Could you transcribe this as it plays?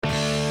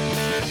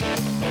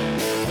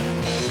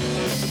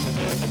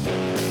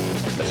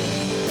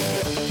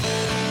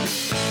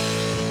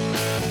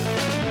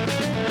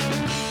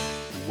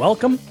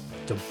Welcome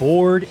to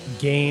Board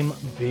Game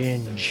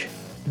Binge,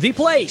 the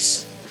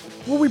place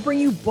where we bring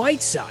you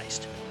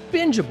bite-sized,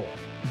 bingeable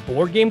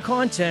board game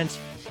content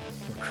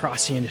from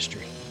across the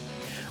industry.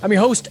 I'm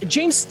your host,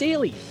 James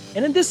Staley,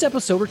 and in this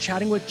episode, we're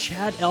chatting with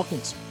Chad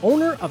Elkins,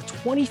 owner of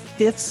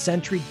 25th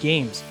Century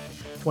Games.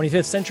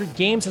 25th Century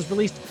Games has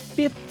released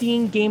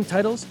 15 game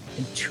titles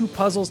and 2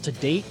 puzzles to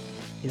date.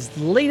 His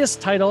latest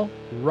title,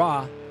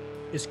 Raw,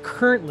 is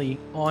currently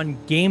on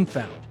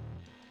GameFound.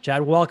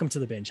 Chad, welcome to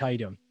the binge. How you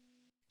doing?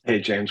 Hey,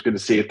 James. Good to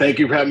see you. Thank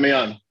you for having me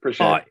on.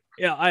 Appreciate it.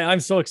 Yeah, I'm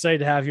so excited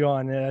to have you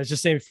on. I was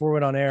just saying before we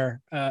went on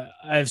air, I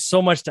have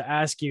so much to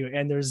ask you,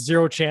 and there's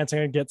zero chance I'm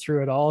going to get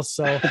through it all.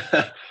 So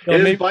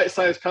it is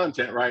bite-sized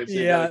content, right? So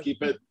yeah, you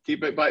gotta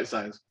keep it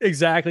bite-sized.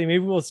 Exactly.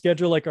 Maybe we'll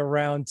schedule like a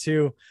round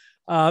 2.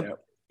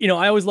 You know,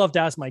 I always love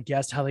to ask my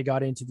guests how they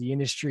got into the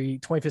industry.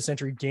 25th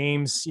Century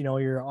Games, you know,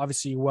 you're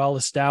obviously well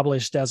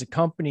established as a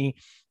company,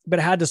 but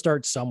it had to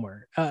start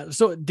somewhere.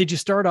 So did you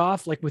start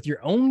off like with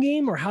your own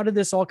game, or how did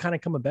this all kind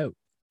of come about?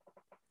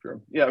 Sure.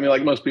 Yeah, I mean,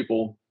 like most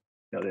people,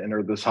 you know, they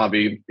enter this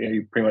hobby,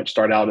 you pretty much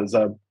start out as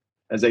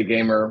a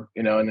gamer,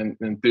 you know, and an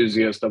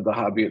enthusiast of the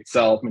hobby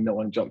itself. I mean, no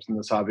one jumps in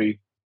this hobby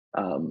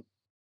and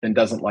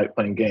doesn't like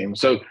playing games.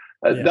 So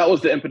that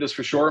was the impetus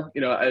for sure. You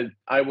know,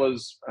 I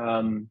was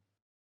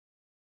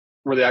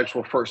where the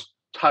actual first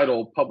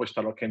published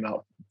title came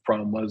out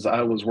from was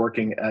I was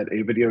working at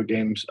a video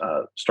games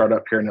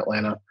startup here in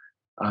Atlanta,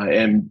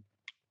 and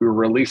we were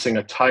releasing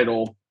a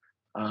title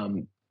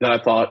that I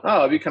thought,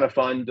 it'd be kind of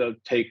fun to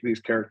take these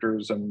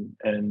characters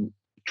and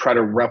try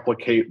to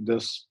replicate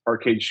this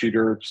arcade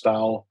shooter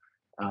style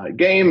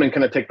game and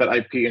kind of take that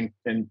IP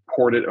and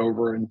port it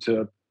over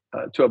into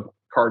to a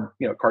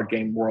card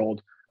game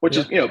world, which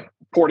is, you know,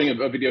 porting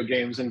of video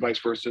games and vice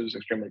versa is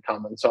extremely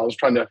common. So I was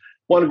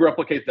wanted to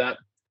replicate that.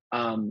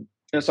 And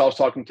so I was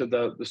talking to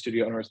the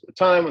studio owners at the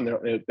time,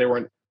 and they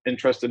weren't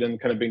interested in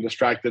kind of being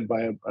distracted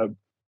by a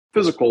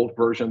physical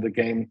version of the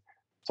game.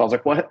 So I was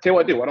like, well, tell you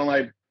what I do. Why don't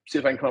I see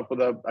if I can come up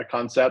with a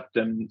concept,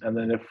 and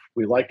then if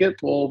we like it,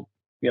 we'll,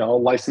 you know,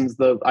 license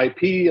the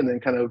IP and then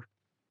kind of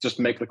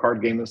just make the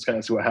card game and kind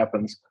of see what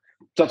happens.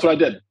 So that's what I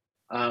did.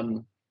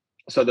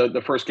 So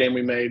the first game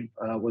we made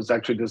was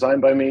actually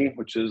designed by me,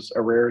 which is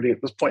a rarity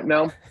at this point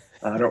now.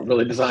 I don't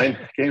really design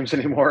games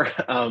anymore.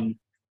 I've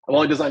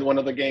only designed one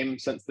other game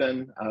since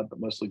then, but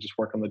mostly just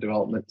work on the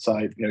development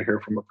side, you know,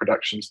 here from a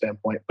production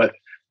standpoint. But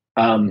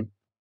so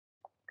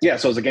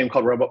it was a game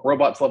called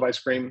Robots Love Ice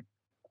Cream.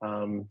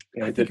 You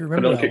know, I did put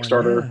it on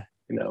Kickstarter,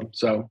 you know,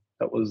 so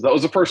that was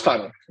the first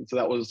title. And so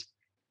that was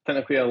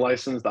technically a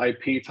licensed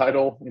IP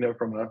title, you know,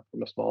 from a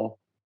small.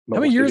 How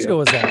many years ago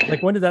was that?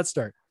 Like, when did that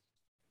start?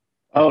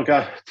 Oh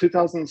God,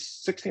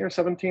 2016 or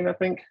 17, I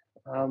think,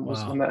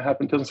 was when that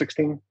happened.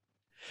 2016.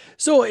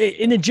 So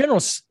in a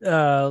general,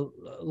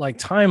 like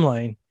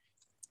timeline,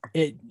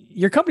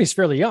 your company's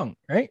fairly young,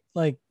 right?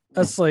 Like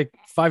that's like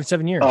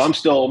 5-7 years. Oh, I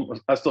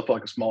still feel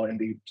like a small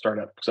indie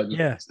startup. So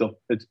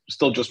it's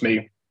still just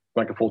me,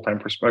 like a full-time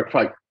perspective.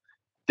 Like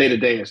day to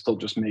day, it's still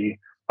just me.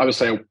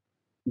 Obviously, I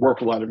work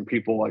with a lot of different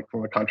people, like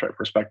from a contract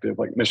perspective,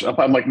 like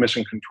I'm like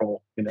mission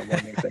control, you know, more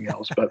than anything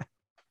else. But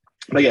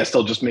yeah,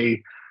 still just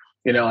me.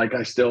 You know, like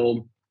I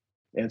still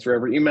answer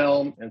every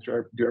email,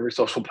 do every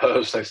social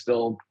post. I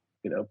still,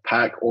 you know,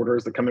 pack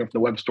orders that come in from the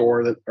web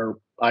store that are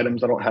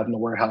items I don't have in the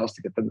warehouse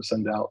to get them to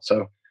send out.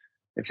 So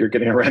if you're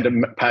getting a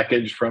random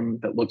package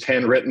that looks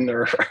handwritten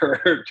or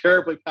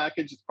terribly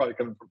packaged, it's probably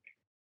coming from me.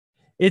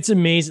 It's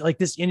amazing. Like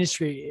this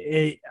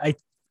industry,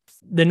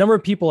 the number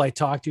of people I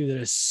talk to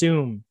that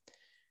assume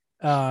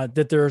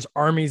that there's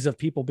armies of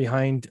people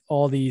behind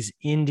all these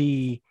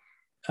indie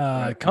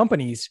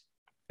companies.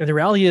 And the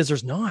reality is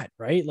there's not,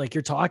 right? Like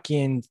you're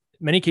talking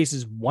many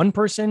cases, one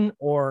person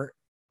or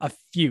a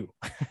few,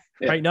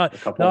 right? Not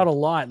a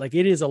lot. Like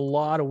it is a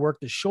lot of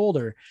work to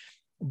shoulder,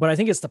 but I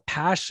think it's the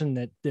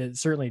passion that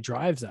certainly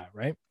drives that,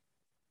 right?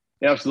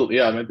 Yeah, absolutely.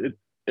 Yeah. I mean,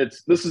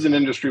 this is an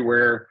industry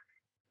where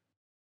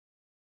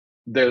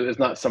there is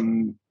not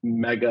some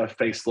mega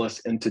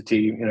faceless entity,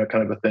 you know,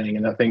 kind of a thing.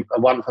 And I think a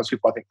lot of times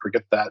people,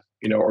 forget that,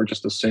 you know, or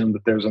just assume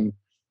that there's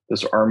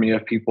this army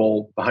of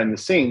people behind the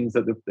scenes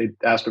that if they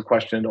ask a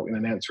question, don't get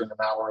an answer in an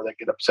hour, they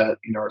get upset,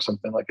 you know, or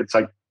something. Like it's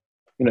like,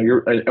 you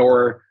know,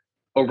 or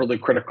overly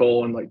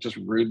critical and like just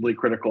rudely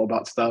critical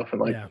about stuff.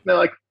 And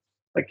like,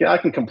 I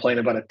can complain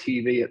about a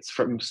TV. It's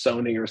from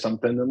Sony or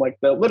something. And like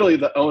literally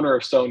the owner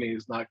of Sony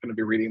is not going to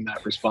be reading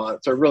that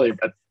response, or really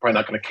probably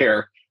not going to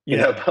care, you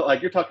know, but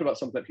like you're talking about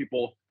something that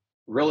people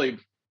really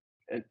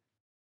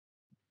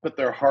put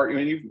their heart. I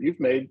mean, you've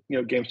made, you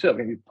know, games too. I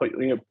mean,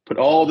 you put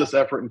all this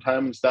effort and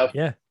time and stuff.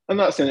 Yeah. I'm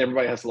not saying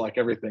everybody has to like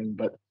everything,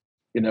 but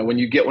you know, when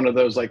you get one of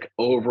those like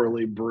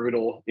overly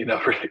brutal, you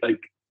know, like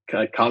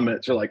kind of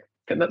comments, you're like,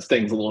 and that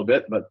stings a little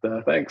bit, but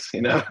thanks,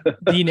 you know.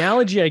 The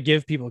analogy I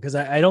give people, because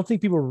I don't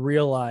think people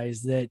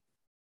realize that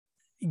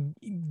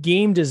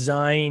game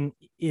design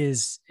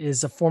is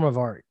a form of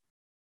art,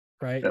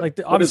 right? Yeah. Like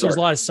obviously there's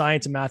a lot of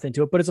science and math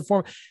into it, but it's a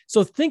form.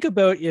 So think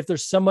about if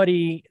there's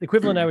somebody, the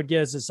equivalent I would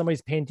give is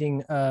somebody's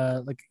painting,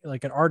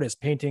 like an artist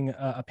painting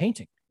a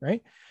painting,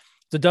 right?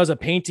 does a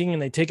painting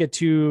and they take it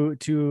to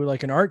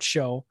like an art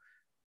show,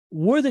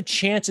 what are the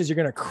chances you're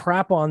going to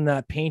crap on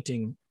that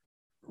painting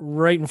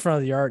right in front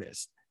of the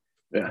artist?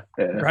 Yeah.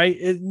 Right.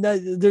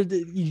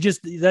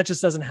 That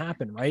just doesn't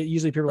happen. Right.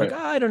 Usually people are like,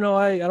 I don't know.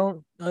 I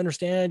don't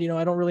understand.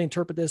 I don't really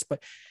interpret this,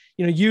 but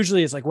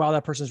usually it's like, wow,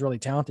 that person's really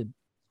talented.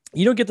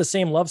 You don't get the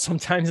same love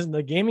sometimes in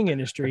the gaming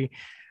industry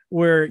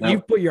where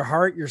you've put your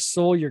heart, your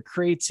soul, your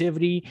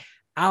creativity,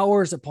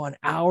 hours upon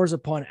hours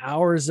upon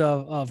hours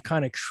of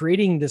kind of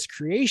creating this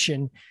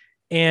creation.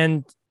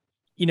 And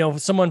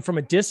someone from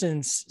a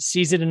distance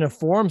sees it in a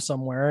forum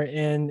somewhere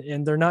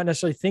and they're not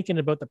necessarily thinking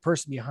about the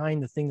person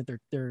behind the thing that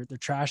they're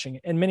trashing,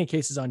 in many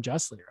cases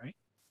unjustly, right?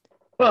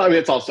 Well, I mean,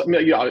 it's also,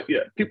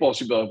 people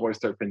should be able to voice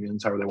their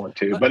opinions however they want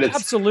to, but it's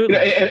absolutely,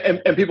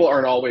 and people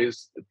aren't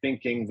always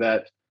thinking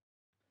that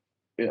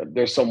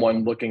there's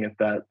someone looking at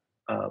that,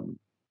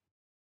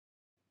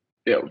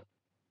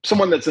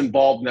 someone that's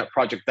involved in that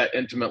project that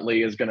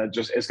intimately is going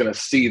to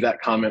see that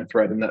comment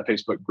thread in that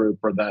Facebook group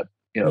or that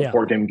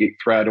Board Game Geek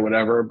thread or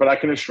whatever. But I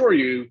can assure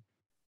you,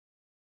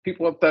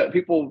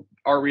 people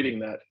are reading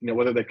that,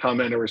 whether they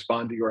comment or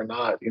respond to you or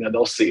not,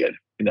 they'll see it,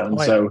 and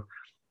so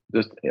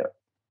just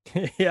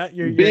yeah,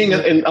 I'm being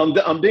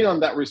on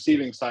that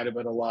receiving side of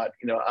it a lot.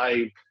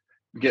 I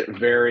get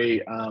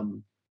very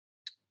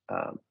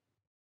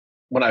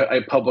when I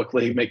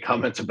publicly make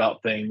comments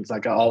about things,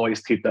 like I always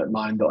keep that in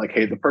mind that like,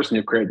 hey, the person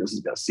who created this is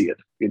going to see it,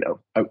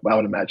 I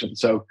would imagine.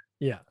 So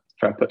yeah,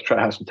 try to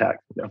have some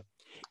tact.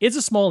 It's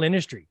a small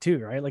industry too,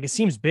 right? Like it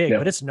seems big,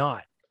 but it's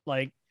not.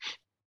 Like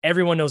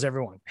everyone knows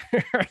everyone.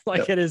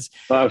 Like it is.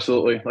 Oh,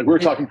 absolutely. Like we were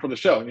talking for the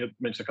show and you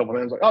mentioned a couple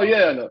of names like, oh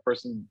yeah, and that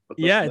person.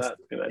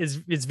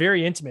 It's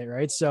very intimate,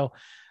 right? So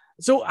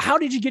how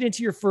did you get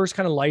into your first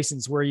kind of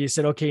license where you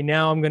said, okay,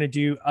 now I'm going to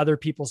do other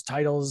people's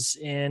titles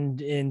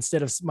and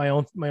instead of my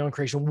own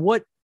creation?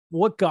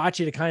 What got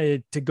you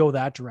to go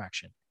that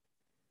direction?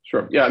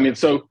 Sure. Yeah. I mean,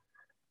 so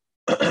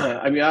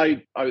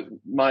I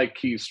my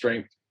key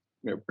strength,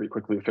 pretty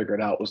quickly figured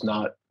out was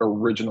not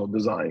original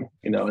design,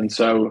 and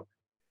so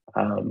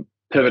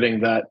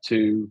pivoting that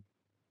to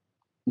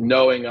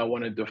knowing I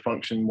wanted to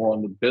function more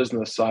on the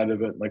business side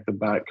of it, like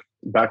the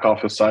back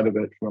office side of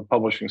it from a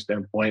publishing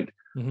standpoint,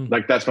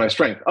 like that's my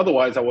strength.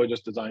 Otherwise, I would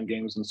just design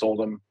games and sold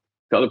them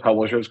to other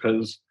publishers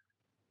because,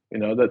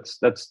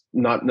 that's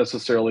not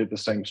necessarily the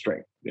same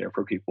strength,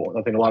 for people. And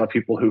I think a lot of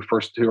people who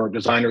are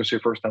designers who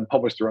first time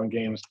publish their own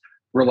games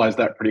realize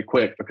that pretty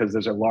quick because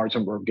there's a large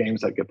number of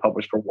games that get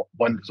published for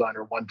one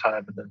designer one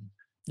time and then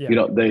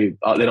they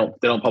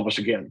don't publish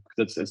again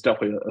because it's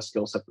definitely a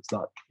skill set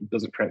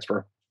doesn't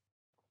transfer.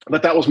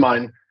 But that was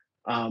mine,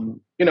 and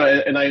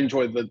I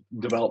enjoyed the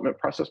development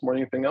process more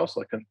than anything else,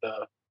 like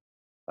the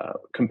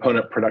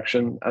component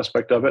production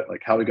aspect of it.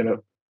 Like how are we going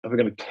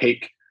to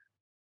take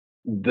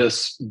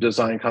this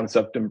design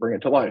concept and bring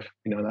it to life?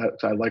 And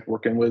I like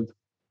working with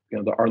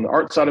the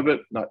art side of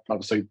it. Not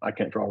obviously I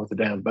can't draw with a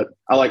damn, but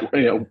I like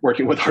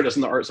working with artists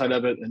on the art side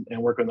of it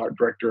and working with art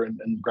director and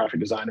graphic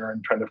designer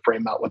and trying to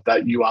frame out what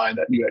that UI and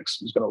that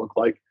UX is going to look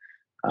like.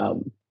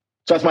 So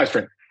that's my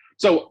strength.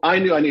 So I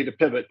knew I needed to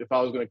pivot if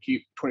I was going to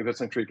keep 25th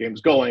Century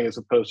Games going, as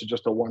opposed to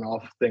just a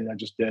one-off thing I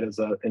just did as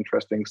an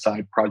interesting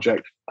side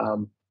project.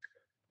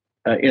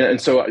 And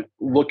so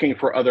looking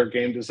for other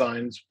game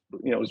designs,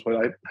 is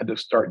what I had to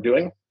start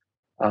doing.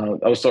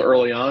 I was still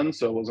early on,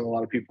 so it wasn't a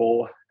lot of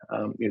people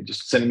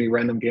just sending me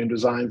random game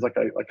designs like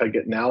I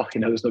get now.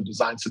 There's no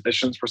design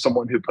submissions for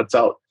someone who puts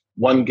out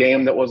one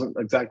game that wasn't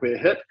exactly a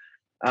hit.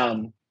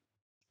 And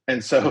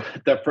so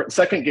the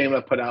second game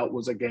I put out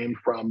was a game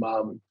from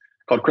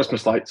called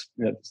Christmas Lights.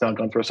 It's now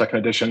gone through a second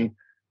edition.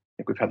 I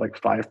think we've had like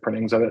 5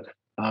 printings of it.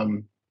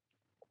 And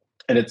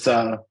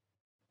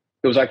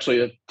it was actually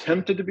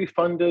attempted to be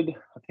funded,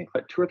 I think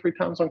like 2 or 3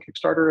 times on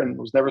Kickstarter and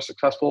was never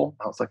successful.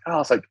 I was like,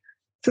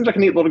 seems like a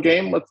neat little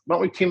game. Why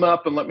don't we team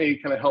up and let me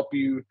kind of help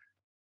you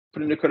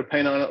put a new coat of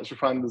paint on it. Let's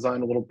refine the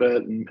design a little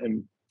bit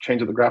and change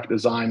the graphic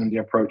design and the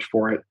approach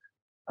for it.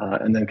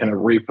 And then kind of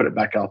put it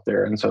back out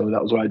there. And so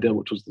that was what I did,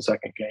 which was the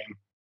second game.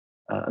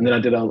 And then I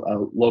did a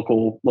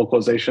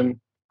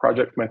localization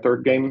project for my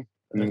third game,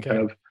 and then kind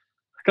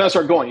of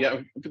start going. Yeah,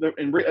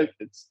 it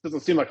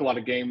doesn't seem like a lot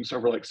of games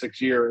over like 6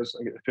 years,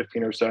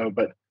 15 or so,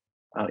 but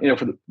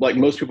for like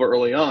most people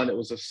early on, it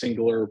was a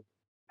singular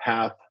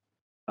path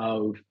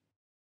of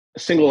a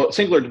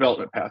singular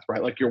development path,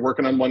 right? Like you're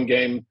working on one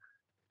game,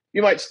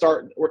 you might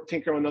start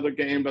tinkering on another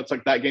game, but it's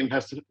like that game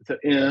has to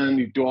end.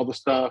 You do all the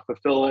stuff,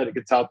 fulfill it, it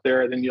gets out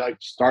there, then you like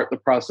start the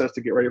process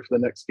to get ready for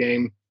the next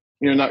game.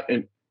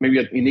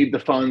 Maybe you need the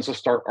funds to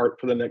start art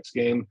for the next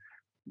game,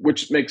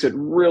 which makes it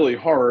really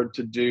hard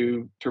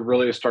to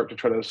really start to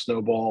try to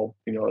snowball,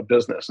 a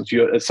business. And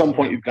so at some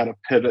point you've got to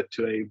pivot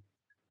to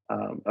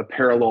a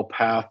parallel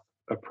path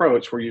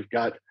approach where you've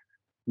got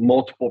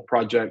multiple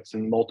projects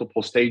and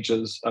multiple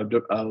stages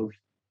of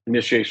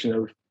initiation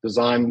of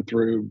design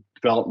through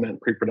development,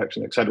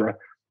 pre-production, et cetera,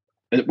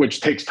 which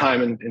takes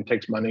time and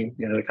takes money,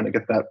 to kind of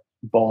get that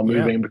ball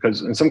moving.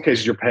 Because in some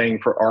cases you're paying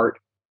for art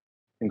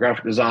and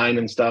graphic design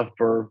and stuff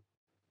for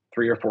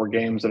 3 or 4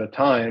 games at a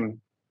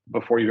time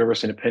before you've ever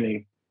seen a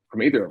penny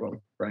from either of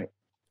them, right?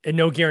 And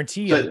no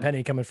guarantee on a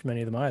penny coming from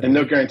any of them either. And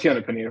no guarantee on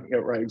a penny,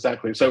 right?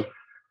 Exactly. So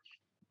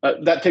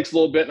that takes a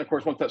little bit. And of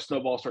course, once that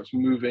snowball starts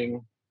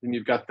moving, then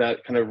you've got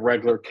that kind of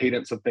regular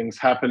cadence of things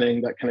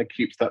happening that kind of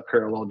keeps that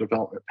parallel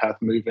development path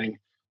moving,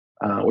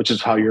 which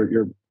is how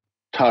your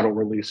title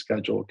release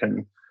schedule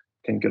can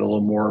get a little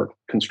more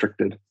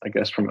constricted, I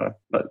guess, from a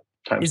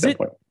time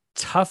standpoint.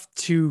 Is it tough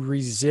to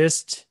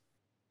resist?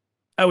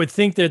 I would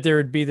think that there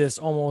would be this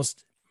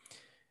almost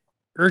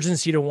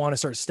urgency to want to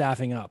start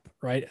staffing up,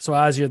 right? So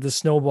as the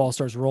snowball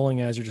starts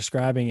rolling, as you're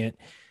describing it,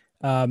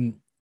 and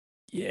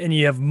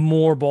you have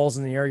more balls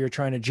in the air, you're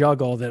trying to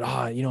juggle that,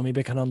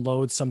 maybe I can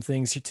unload some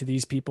things to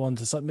these people and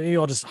to some, maybe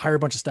I'll just hire a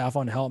bunch of staff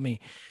on to help me.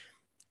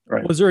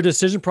 Right. Was there a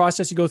decision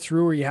process you go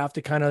through where you have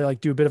to kind of like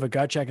do a bit of a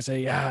gut check and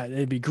say, yeah,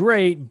 it'd be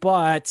great,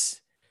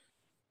 but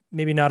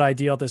maybe not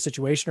ideal at this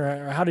situation?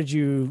 Or how did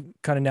you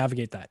kind of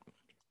navigate that?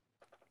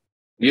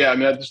 Yeah, I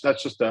mean, that's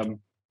just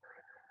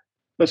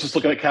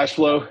looking at cash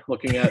flow,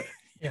 looking at,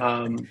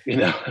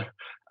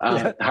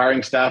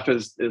 hiring staff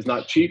is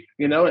not cheap,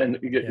 and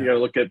you got to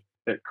look at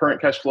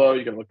current cash flow.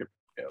 You got to look at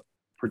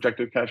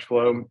projected cash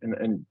flow,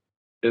 and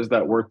is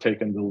that worth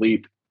taking the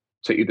leap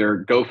to either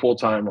go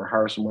full-time or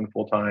hire someone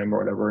full-time or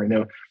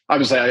whatever,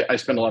 obviously I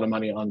spend a lot of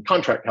money on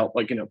contract help,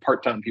 like,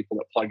 part-time people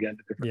that plug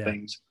into different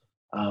things,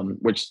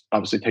 which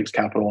obviously takes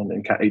capital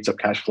and eats up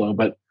cash flow,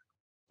 but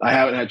I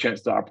haven't had a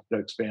chance to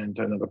expand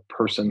to another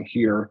person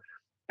here.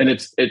 And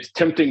it's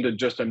tempting to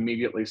just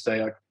immediately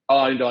say, like,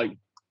 I need to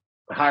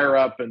hire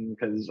up, and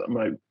because I'm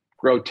going to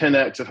grow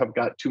 10x if I've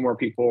got 2 more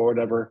people or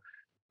whatever.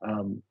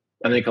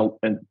 I think,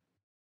 and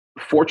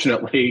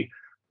fortunately,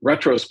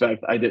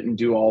 retrospect, I didn't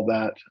do all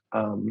that,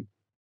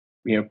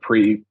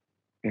 pre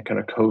kind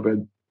of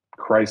COVID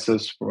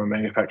crisis from a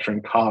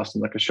manufacturing cost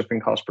and like a shipping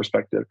cost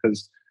perspective,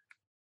 because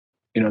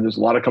there's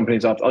a lot of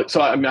companies out there. So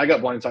I mean, I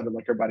got blindsided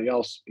like everybody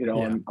else,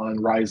 on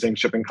rising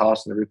shipping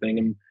costs and everything,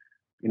 and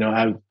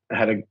I've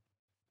had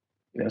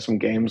some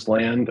games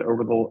land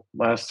over the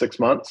last 6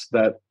 months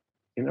that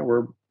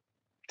were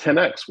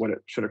 10x what it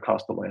should have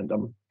cost to land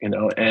them, and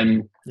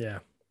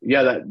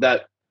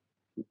that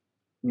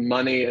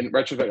money in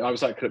retrospect,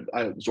 obviously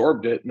I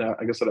absorbed it. Now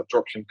I guess that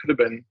absorption could have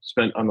been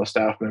spent on the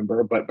staff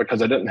member, but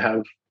because I didn't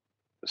have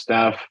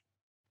staff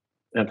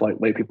and like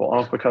lay people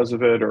off because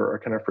of it,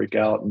 or kind of freak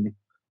out, and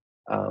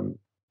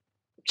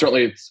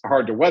certainly it's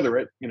hard to weather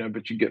it,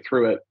 but you get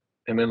through it.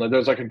 I mean,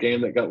 there's like a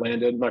game that got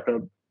landed. I'm not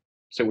going to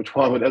say which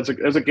one, but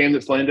there's a game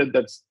that's landed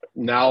that's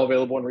now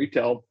available in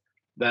retail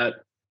that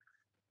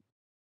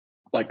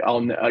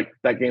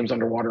that game's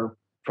underwater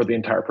for the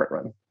entire print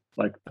run,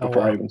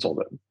 before I even sold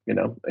it,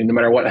 and no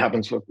matter what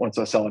happens once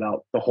I sell it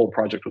out, the whole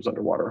project was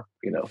underwater,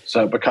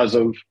 so because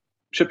of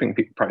shipping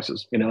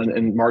prices,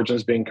 and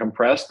margins being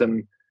compressed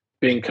and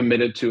being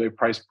committed to a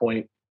price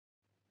point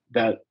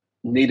that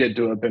needed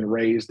to have been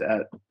raised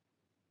at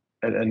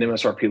an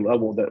MSRP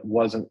level that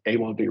wasn't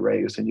able to be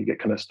raised, and you get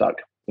kind of stuck,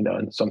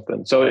 in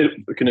something. So it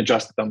can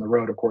adjust it down the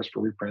road, of course,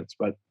 for reprints,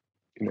 but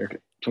I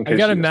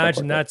got to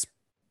imagine that's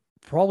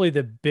probably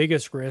the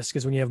biggest risk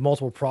is when you have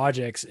multiple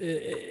projects,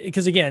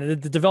 because again,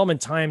 the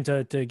development time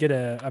to get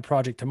a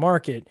project to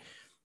market,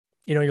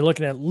 you're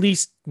looking at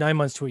least 9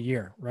 months to a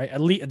year, right?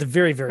 At the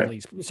very, very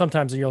least.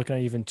 Sometimes you're looking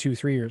at even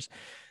 2-3 years.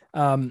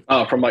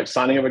 From like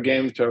signing of a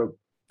game to,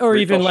 or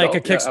even like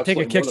take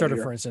a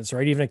Kickstarter, for instance,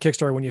 right? Even a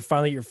Kickstarter, when you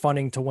finally get your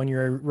funding to when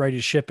you're ready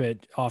to ship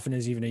it, often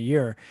is even a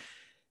year.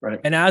 Right.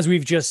 And as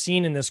we've just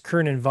seen in this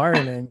current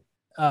environment,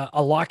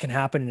 a lot can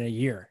happen in a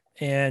year.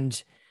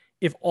 And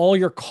if all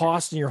your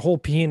costs and your whole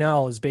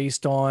P&L is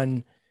based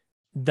on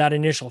that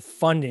initial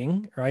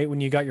funding, right?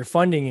 When you got your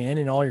funding in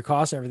and all your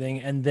costs and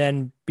everything, and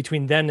then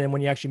between then and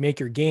when you actually make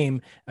your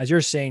game, as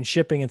you're saying,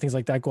 shipping and things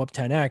like that go up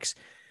 10x,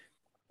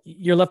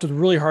 you're left with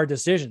really hard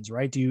decisions,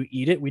 right? Do you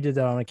eat it? We did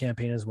that on a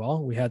campaign as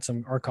well. We had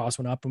our costs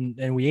went up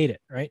and we ate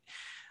it, right?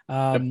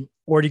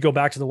 Or do you go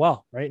back to the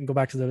well, right? And go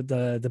back to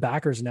the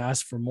backers and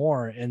ask for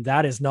more. And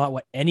that is not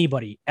what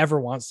anybody ever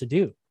wants to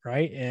do,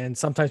 right? And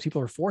sometimes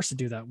people are forced to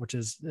do that, which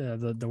is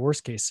the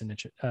worst case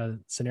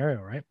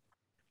scenario, right?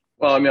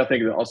 Well, I mean, I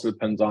think it also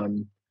depends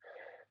on,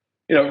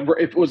 if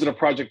it was a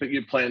project that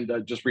you planned to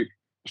just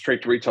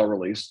straight to retail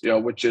release,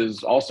 which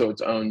is also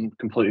its own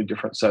completely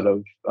different set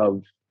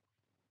of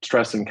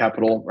stress and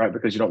capital, right?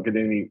 Because you don't get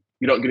any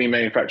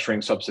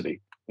manufacturing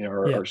subsidy,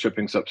 or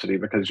shipping subsidy,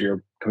 because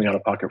you're coming out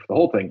of pocket for the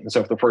whole thing. And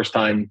so for the first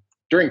time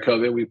during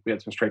COVID, we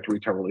had some straight to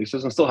retail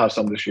releases, and still have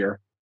some this year,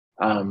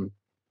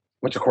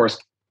 which of course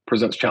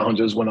presents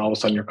challenges when all of a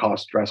sudden your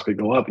costs drastically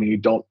go up and you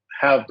don't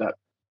have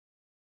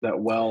that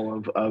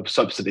well of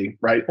subsidy,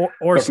 right?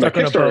 Or stuck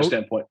on a boat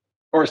standpoint,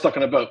 or stuck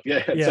on a boat.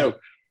 Yeah. So,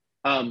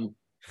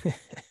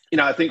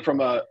 I think from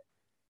a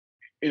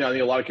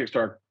lot of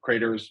Kickstarter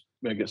creators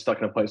get stuck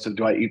in a place of,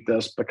 do I eat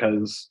this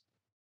because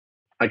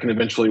I can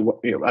eventually,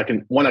 I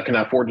can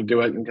afford to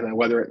do it, and can I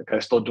weather it, and can I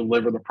still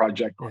deliver the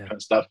project, all that kind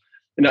of stuff.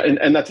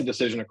 And that's a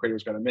decision a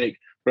creator's got to make.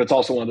 But it's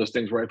also one of those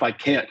things where if I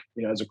can't,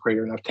 as a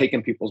creator, and I've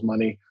taken people's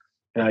money,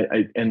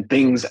 and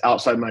things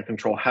outside my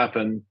control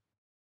happen,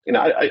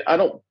 I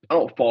don't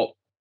fault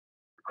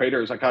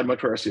creators, like I'd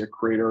much rather see a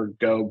creator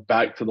go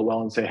back to the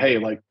well and say, hey,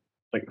 like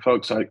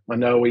folks, I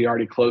know we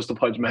already closed the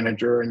pledge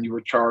manager and you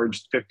were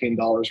charged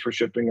 $15 for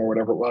shipping or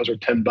whatever it was, or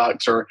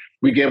 $10, or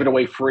we gave it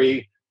away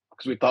free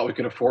because we thought we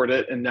could afford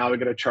it, and now we're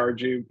going to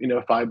charge you,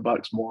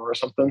 $5 more or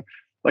something.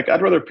 Like,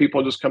 I'd rather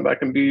people just come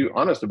back and be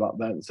honest about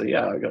that and say,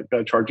 yeah, I got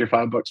to charge you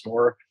 $5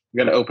 more. We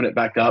got to open it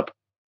back up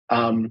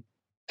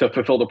to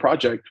fulfill the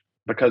project,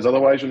 because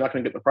otherwise you're not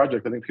going to get the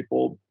project. I think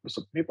people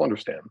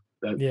understand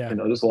that.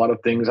 There's a lot of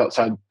things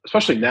outside,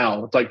 especially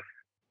now. It's like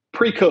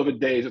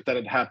pre-COVID days. If that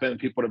had happened,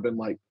 people would have been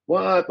like,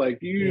 "What? Like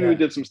you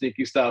did some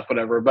sneaky stuff,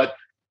 whatever." But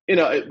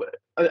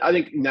I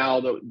think now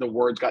the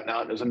word's gotten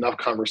out, and there's enough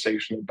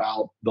conversation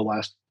about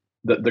the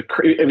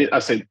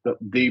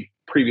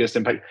previous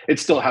impact.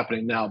 It's still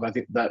happening now, but I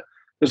think that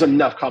there's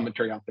enough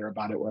commentary out there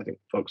about it where I think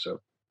folks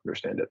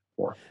understand it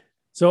more.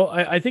 So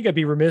I think I'd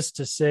be remiss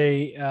to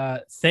say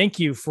thank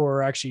you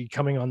for actually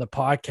coming on the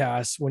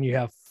podcast when you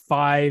have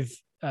 5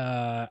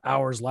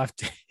 hours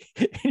left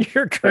in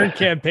your current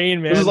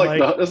campaign, man. This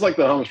is like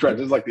the home stretch.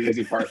 This is like the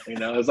easy part,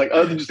 It's like,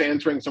 other than just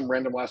answering some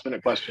random last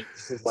minute questions.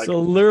 This is like, so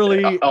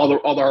literally all the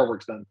hard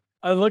work's done.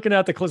 I'm looking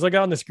at the close. I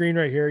got on the screen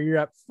right here. You're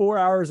at 4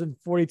 hours and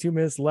 42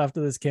 minutes left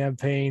of this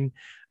campaign.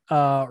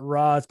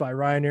 Raw, it's by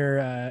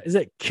Reiner. Is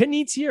it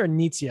Knizia or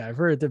Knizia? I've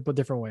heard it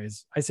different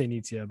ways. I say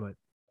Knizia, but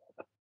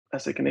I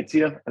say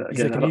Knizia.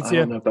 Again, I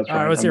don't know if that's right.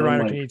 All right, let's say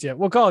Reiner Knizia.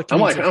 We'll call it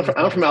Knizia.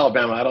 I'm from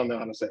Alabama. I don't know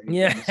how to say it.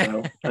 Yeah.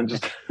 So I'm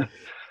just.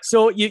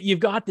 So you've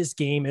got this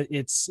game.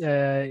 It's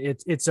I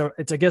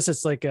guess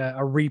it's like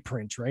a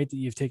reprint, right? That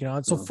you've taken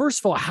on. So first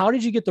of all, how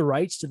did you get the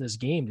rights to this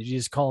game? Did you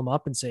just call them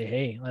up and say,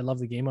 "Hey, I love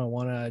the game. I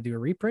want to do a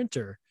reprint"?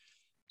 Or?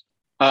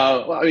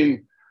 Well, I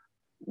mean,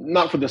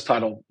 not for this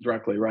title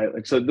directly, right?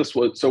 Like, so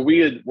we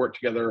had worked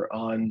together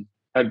on.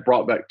 I'd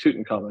brought back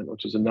Tutankhamun,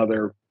 which is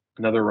another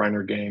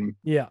Reiner game.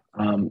 Yeah.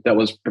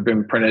 That had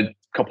been printed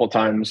a couple of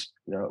times,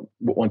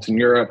 once in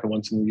Europe and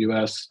once in the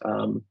US,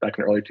 back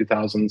in the early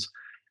 2000s.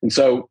 And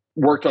so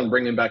worked on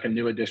bringing back a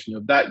new edition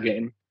of that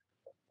game.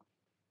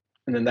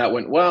 And then that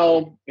went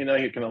well, he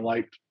kind of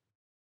liked,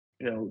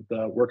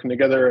 the working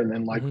together, and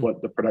then liked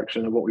what the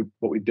production of what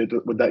we did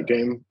with that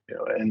game,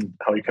 and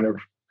how he kind of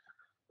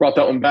brought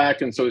that one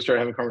back. And so we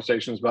started having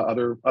conversations about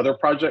other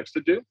projects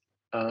to do.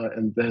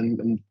 And then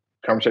the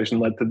conversation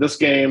led to this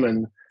game,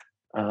 and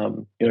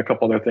a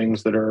couple other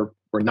things that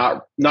were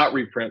not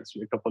reprints.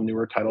 A couple of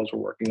newer titles we're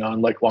working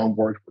on, like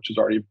Longboard, which has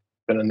already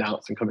been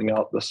announced and coming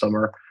out this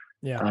summer.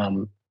 Yeah.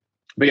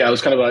 But yeah, it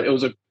was it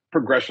was a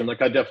progression.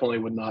 Like, I definitely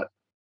would not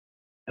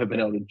have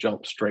been able to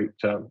jump straight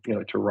to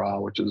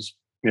Raw, which is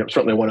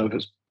certainly one of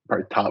his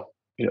probably top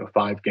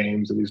 5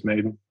 games that he's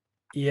made.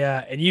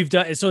 Yeah, and you've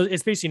done so.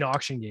 It's basically an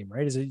auction game,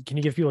 right? Can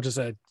you give people just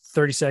a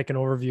 30-second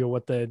overview of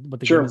what the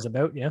game is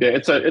about? Yeah,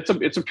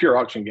 it's a pure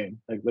auction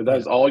game. Like,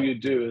 that's all you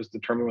do is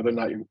determine whether or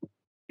not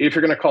if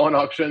you're going to call an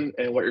auction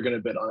and what you're going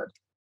to bid on it,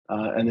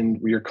 and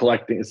then you're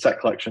collecting a set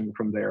collection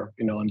from there,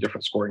 on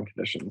different scoring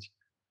conditions.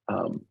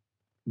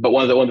 But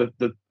one of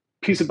the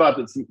piece about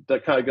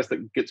that kind of, I guess,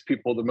 that gets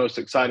people the most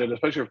excited,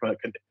 especially from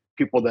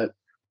people that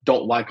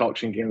don't like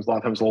auction games, a lot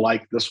of times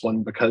like this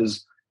one,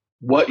 because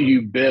what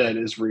you bid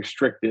is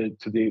restricted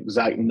to the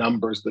exact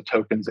numbers of the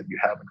tokens that you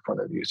have in front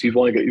of you. So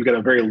you've got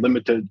a very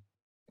limited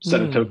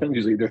set of tokens,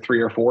 usually either 3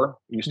 or 4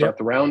 when you start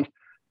the round.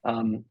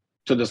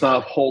 So there's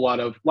not a lot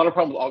of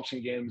problem with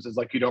auction games is,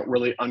 like, you don't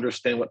really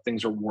understand what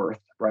things are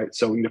worth, right?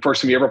 So the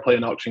first time you ever play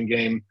an auction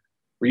game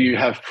where you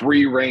have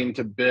free reign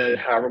to bid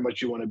however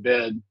much you want to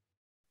bid,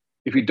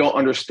 if you don't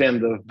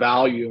understand the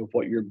value of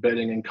what you're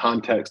bidding in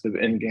context of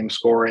in-game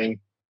scoring,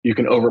 you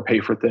can overpay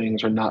for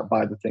things or not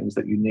buy the things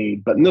that you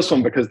need. But in this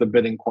one, because the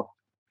bidding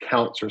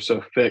counts are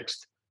so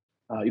fixed,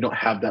 you don't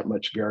have that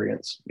much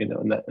variance, in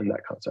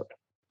that concept.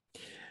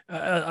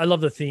 I love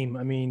the theme.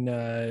 I mean,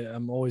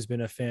 I'm always been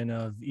a fan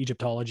of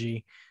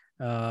Egyptology.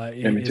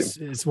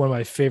 It's one of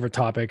my favorite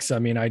topics. I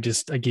mean, I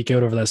geek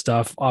out over that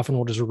stuff. Often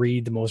we'll just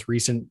read the most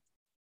recent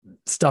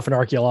stuff in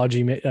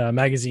archaeology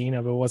magazine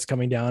about what's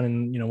coming down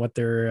and what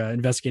they're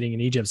investigating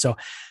in Egypt. So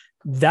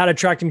that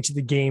attracted me to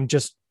the game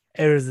just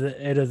out of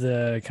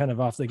the kind of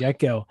off the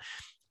get-go.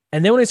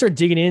 And then when I started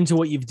digging into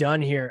what you've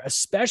done here,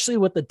 especially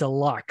with the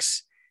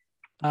deluxe,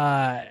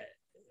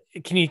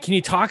 can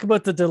you talk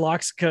about the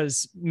deluxe?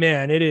 Because,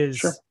 man, it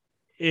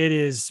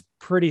is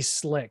pretty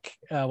slick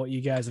what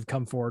you guys have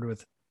come forward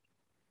with.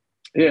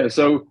 Yeah,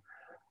 so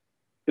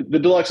the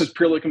deluxe is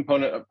purely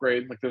component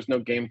upgrade. Like, there's no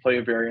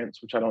gameplay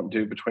variance, which I don't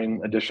do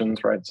between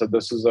editions, right? So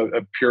this is a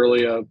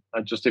purely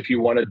just if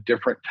you want a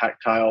different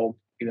tactile,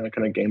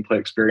 kind of gameplay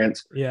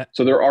experience. Yeah.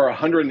 So there are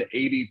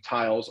 180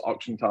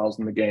 auction tiles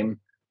in the game.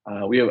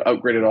 We have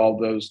upgraded all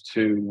of those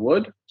to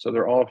wood. So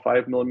they're all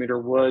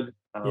 5mm wood.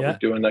 We're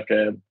doing like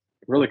a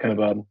really kind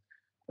of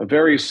a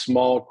very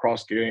small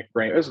cross grain.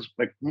 This is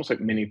like almost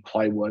like mini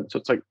plywood. So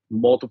it's like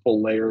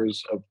multiple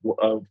layers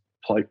of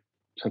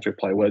essentially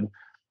plywood.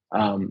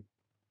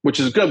 Which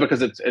is good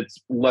because it's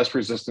less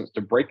resistance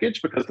to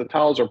breakage, because the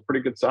tiles are pretty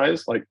good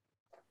size, like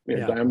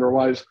diameter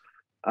wise.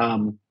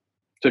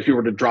 So if you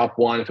were to drop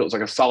one, if it was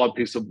like a solid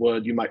piece of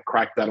wood, you might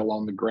crack that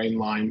along the grain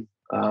line.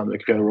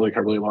 If you had a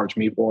really large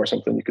meatball or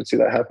something, you could see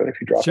that happen if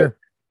you drop Sure.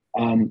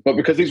 it. But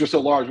because these are so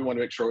large, we wanted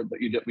to make sure that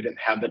we didn't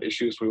have that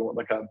issue. So we want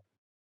like a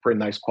pretty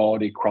nice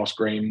quality cross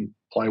grain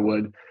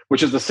plywood,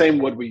 which is the same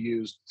wood we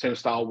used, same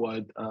style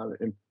wood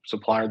and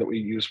supplier that we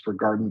use for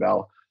Garden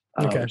Bell,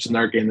 which is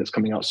another game that's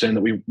coming out soon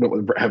that we went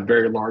with, have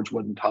very large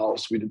wooden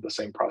tiles. So we did the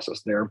same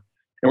process there.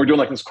 And we're doing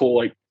like this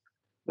cool,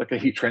 like a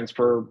heat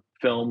transfer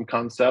film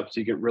concept.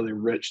 So you get really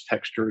rich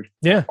textured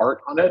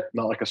art on it,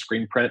 not like a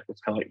screen print. It's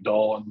kind of like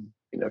dull and,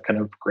 kind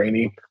of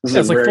grainy. This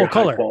is like very full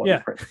color. Yeah.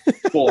 print.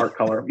 Full art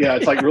color. Yeah.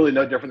 It's like really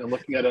no different than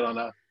looking at it on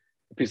a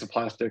piece of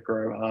plastic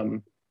or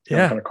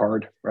kind of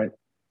card. Right.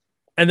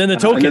 And then the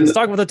tokens,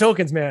 talk about the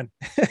tokens, man.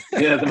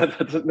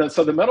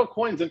 So the metal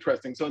coin's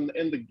interesting. So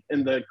in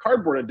the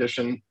cardboard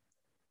edition,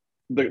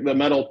 the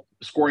metal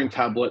scoring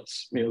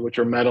tablets, which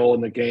are metal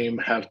in the game,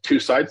 have two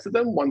sides to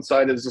them. One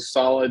side is a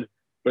solid,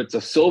 but it's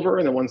a silver,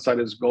 and then one side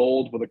is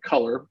gold with a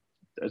color.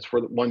 It's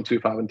for 1, 2,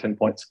 5, and 10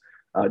 points,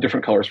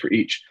 different colors for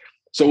each.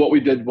 So what we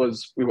did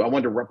was I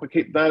wanted to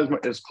replicate that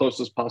as close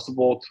as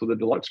possible to the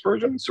deluxe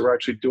version. So we're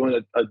actually doing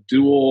a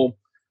dual,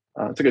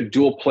 it's like a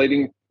dual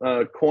plating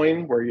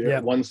coin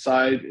where one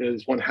side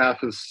is one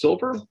half is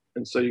silver,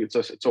 and so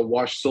it's a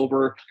washed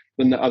silver.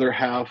 Then the other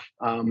half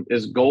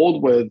is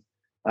gold with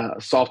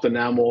soft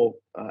enamel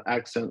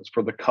accents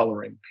for the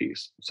coloring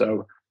piece.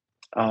 So,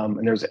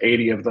 and there's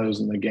 80 of those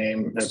in the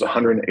game. There's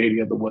 180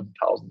 of the wooden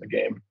tiles in the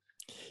game.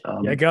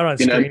 I got on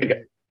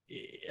screen.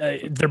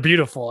 They're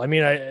beautiful. I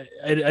mean,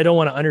 I don't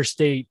want to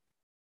understate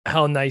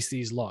how nice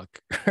these look.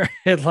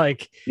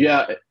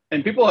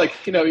 And people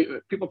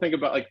people think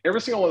about like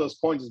every single one of those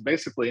coins is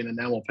basically an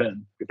enamel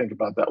pin. If you think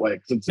about it that way,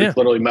 because it's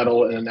literally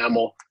metal and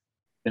enamel.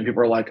 And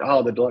people are like,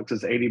 "Oh, the deluxe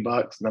is $80,"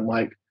 and I'm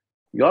like,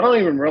 y'all don't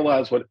even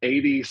realize what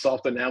 80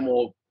 soft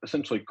enamel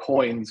essentially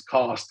coins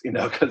cost,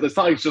 because it's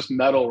not like it's just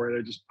metal where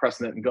they're just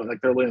pressing it and going, like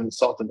they're letting the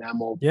soft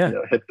enamel,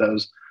 hit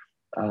those.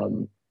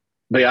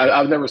 But yeah,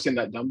 I've never seen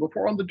that done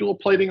before on the dual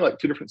plating, like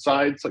two different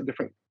sides, like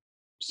different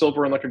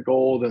silver and like a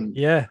gold. And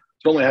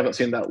certainly haven't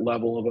seen that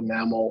level of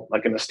enamel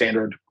like in a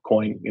standard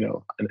coin,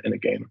 in a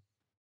game.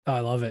 Oh, I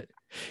love it.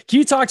 Can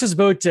you talk to us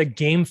about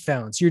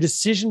GameFound? So your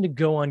decision to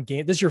go on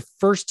Game, this is your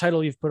first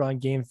title you've put on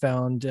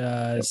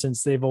GameFound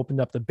since they've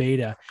opened up the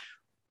beta.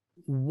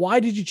 Why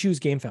did you choose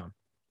GameFound?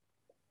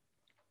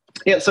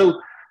 Yeah, so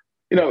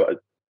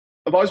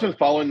I've always been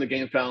following the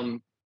GameFound,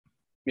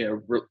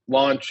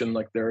 launch and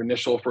like their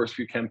initial first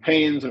few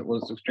campaigns, and it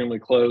was extremely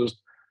closed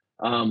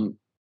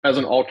as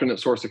an alternate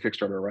source of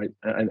Kickstarter, right?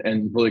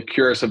 And really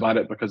curious about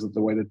it because of the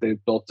way that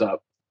they've built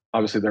up.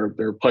 Obviously,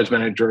 their pledge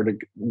manager to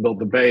build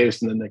the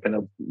base, and then they kind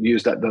of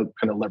use that to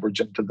kind of leverage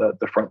into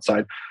the front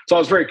side. So I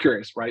was very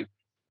curious, right?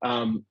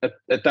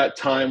 At that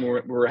time,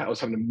 I was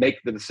having to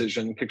make the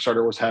decision.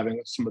 Kickstarter was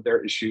having some of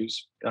their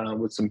issues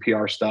with some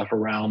PR stuff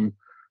around,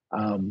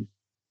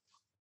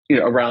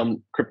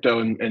 around crypto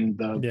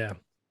and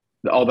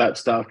all that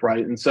stuff,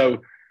 right? And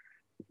so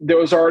there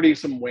was already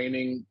some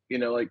waning,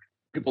 like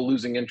people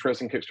losing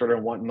interest in Kickstarter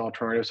and wanting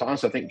alternatives. So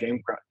honestly, I think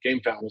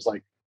GameFound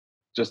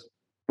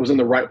was in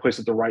the right place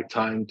at the right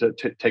time to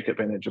take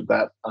advantage of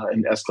that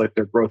and escalate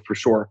their growth for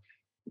sure.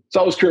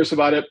 So I was curious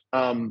about it.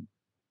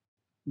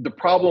 The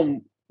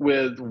problem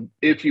with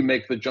if you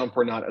make the jump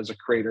or not as a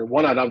creator,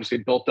 one, I'd obviously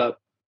built up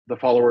the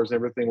followers and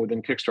everything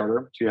within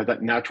Kickstarter. So you have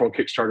that natural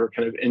Kickstarter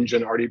kind of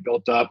engine already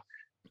built up.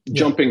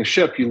 Jumping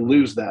ship, you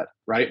lose that,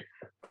 right?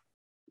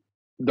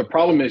 The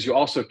problem is you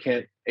also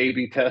can't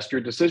A/B test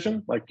your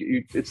decision. Like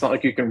it's not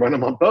like you can run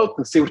them on both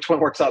and see which one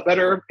works out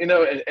better, and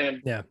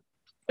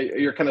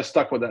you're kind of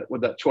stuck with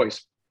that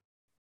choice.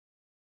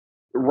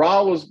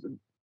 Raw was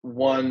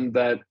one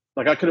that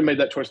like I could have made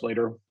that choice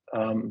later,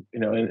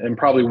 and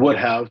probably would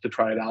have to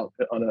try it out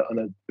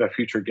on a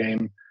future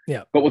game.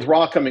 Yeah. But with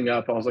Raw coming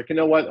up, I was like, you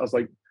know what? I was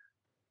like,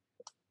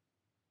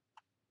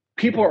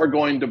 people are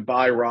going to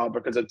buy Raw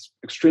because it's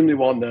extremely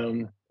well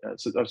known.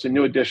 It's a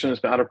new edition. It's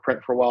been out of print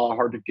for a while,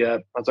 hard to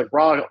get. I was like,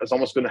 Raw is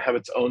almost going to have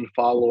its own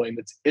following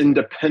that's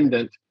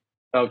independent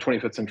of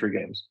 25th Century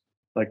Games.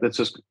 Like that's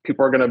just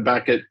people are going to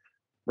back it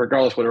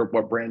regardless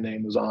what brand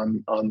name is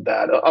on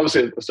that.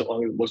 Obviously, as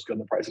long as it looks good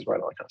and the price is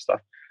right, all that kind of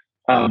stuff.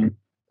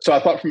 So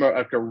I thought from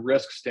a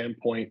risk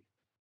standpoint,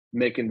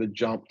 making the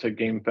jump to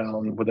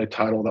GameFound with a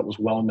title that was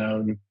well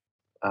known,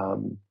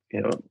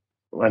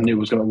 I knew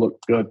was going to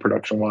look good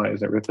production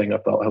wise. Everything I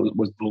thought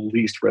was the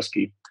least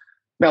risky.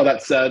 Now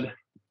that said,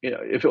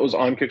 if it was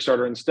on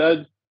Kickstarter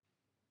instead,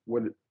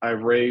 would I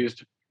have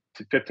raised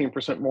to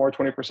 15% more,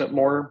 20%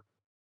 more?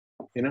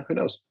 Who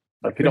knows?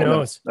 Like you don't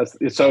know. That's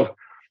so.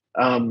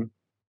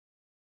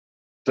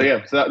 So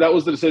that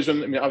was the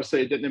decision. I mean,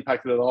 obviously, it didn't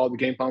impact it at all. The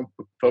GameFound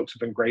folks have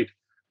been great.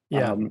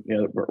 Yeah.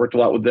 Worked a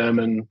lot with them,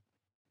 and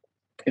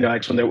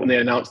actually when they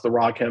announced the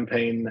Raw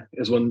campaign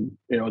is when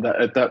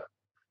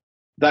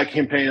that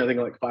campaign, I think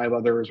like 5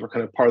 others were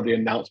kind of part of the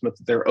announcement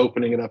that they're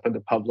opening it up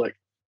into public.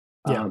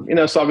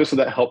 Yeah. So obviously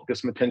that helped get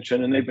some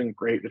attention, and they've been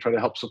great to try to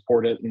help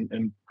support it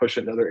and push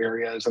it in other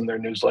areas in their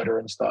newsletter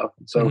and stuff.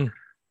 And so,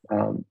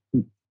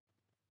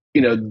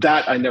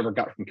 that I never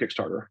got from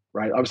Kickstarter,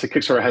 right? Obviously,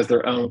 Kickstarter has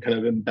their own kind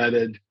of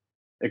embedded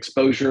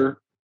exposure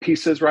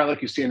pieces, right?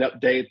 Like you see an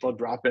update, they'll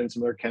drop in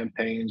some of their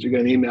campaigns. You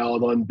get an email,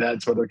 they'll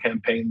embed some of their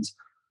campaigns.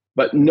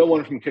 But no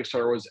one from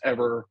Kickstarter was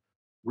ever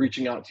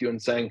reaching out to you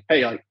and saying,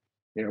 hey, like,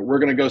 we're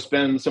going to go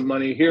spend some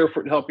money here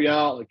to help you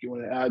out. Like, you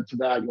want to add to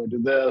that, you want to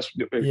do this,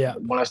 you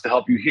want us to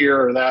help you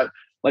here or that.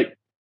 Like,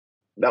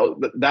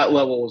 that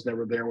level was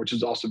never there, which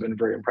has also been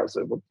very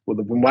impressive with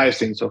what I've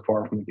seen so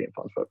far from the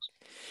GameFound folks.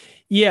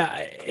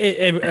 Yeah,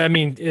 I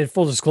mean, in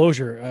full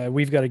disclosure,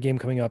 we've got a game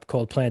coming up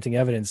called Planting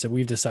Evidence that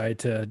we've decided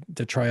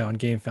to try on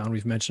GameFound.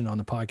 We've mentioned on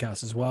the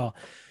podcast as well.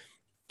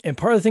 And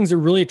part of the things that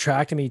really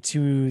attracted me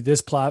to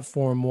this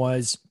platform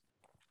was,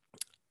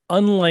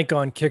 unlike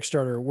on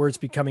Kickstarter, where it's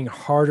becoming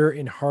harder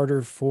and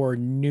harder for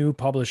new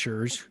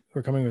publishers who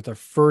are coming with their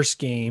first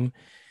game,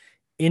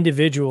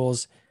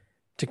 individuals,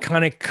 to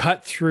kind of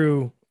cut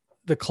through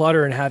the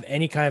clutter and have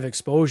any kind of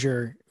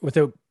exposure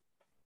without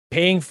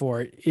paying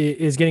for it,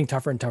 is getting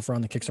tougher and tougher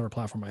on the Kickstarter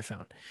platform, I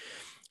found.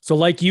 So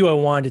like you, I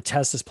wanted to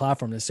test this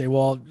platform to say,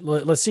 well,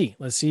 let's see,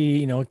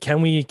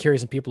 can we carry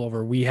some people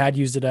over? We had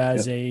used it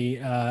as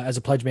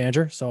a pledge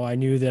manager. So I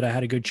knew that I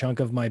had a good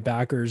chunk of my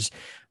backers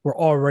were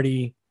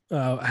already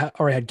had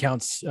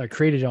accounts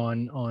created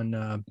on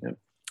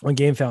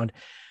GameFound.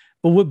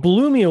 But what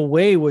blew me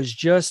away was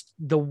just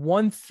the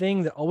one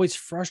thing that always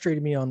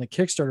frustrated me on the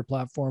Kickstarter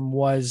platform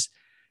was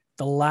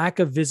the lack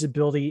of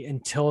visibility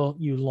until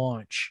you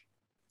launch.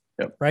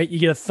 Yep. Right? You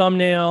get a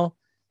thumbnail.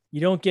 You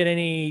don't get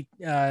any,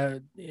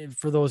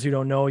 for those who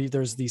don't know,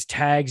 there's these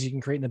tags you can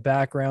create in the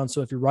background.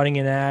 So if you're running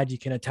an ad, you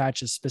can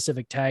attach a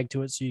specific tag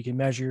to it so you can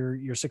measure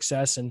your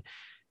success and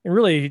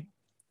really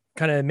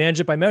kind of manage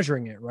it by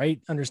measuring it, right?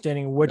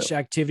 Understanding which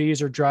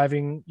activities are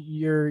driving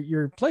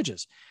your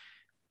pledges.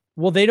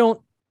 Well,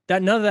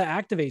 none of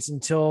that activates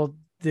until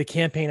the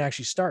campaign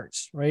actually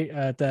starts,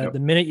 right? The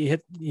minute you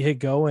hit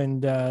go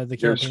and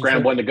you're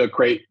scrambling to go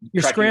create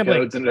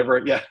codes and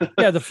whatever. Yeah.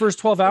 Yeah. The first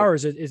 12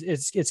 hours,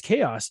 it's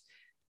chaos.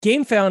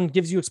 GameFound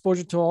gives you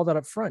exposure to all that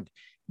up front.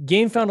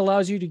 GameFound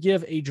allows you to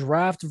give a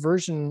draft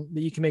version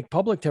that you can make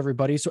public to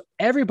everybody, so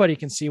everybody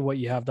can see what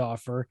you have to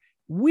offer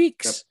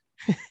weeks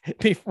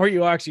before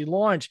you actually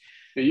launch.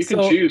 Yeah, you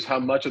can choose how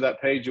much of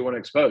that page you want to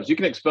expose. You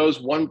can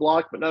expose one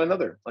block, but not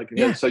another.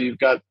 So you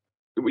don't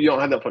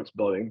have that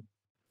flexibility.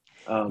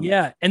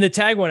 And the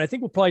tag one, I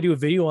think we'll probably do a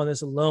video on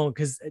this alone,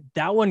 because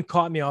that one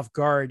caught me off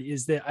guard.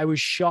 Is that I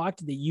was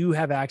shocked that you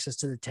have access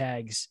to the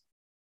tags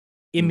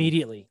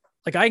immediately.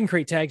 Like, I can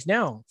create tags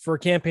now for a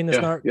campaign that's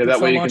not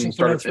launching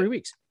for another 3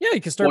 weeks. Yeah,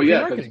 you can start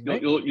pre-marketing. Right?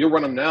 You'll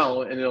run them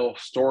now, and it'll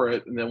store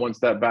it, and then once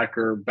that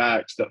backer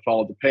backs that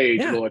followed the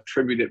page, it'll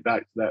attribute it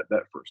back to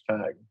that first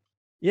tag.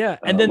 Yeah,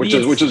 and then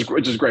which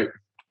is great.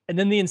 And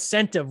then the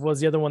incentive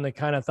was the other one that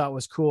kind of thought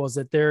was cool, is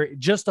that they're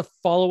just to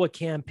follow a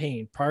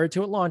campaign prior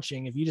to it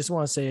launching. If you just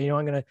want to say,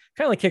 I'm going to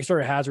kind of like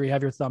Kickstarter has, where you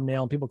have your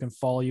thumbnail and people can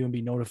follow you and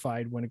be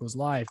notified when it goes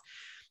live.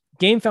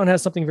 GameFound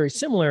has something very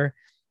similar,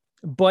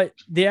 but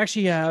they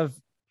actually have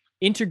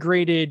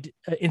integrated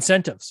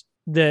incentives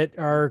that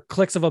are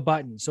clicks of a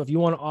button. So if you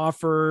want to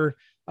offer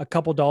a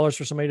couple dollars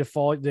for somebody to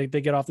follow, they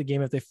get off the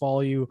game if they follow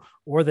you,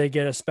 or they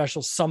get a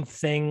special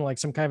something, like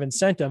some kind of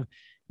incentive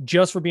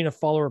just for being a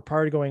follower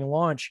prior to going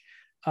launch.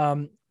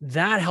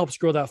 That helps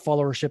grow that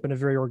followership in a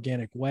very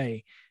organic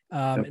way.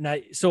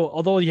 So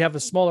although you have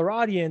a smaller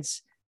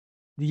audience,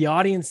 the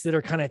audience that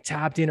are kind of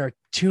tapped in are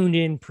tuned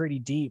in pretty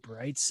deep,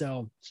 right?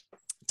 So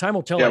time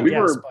will tell. I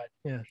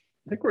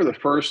think we're the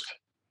first.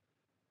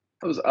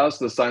 It was us,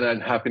 the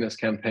Cyanide Happiness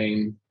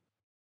campaign,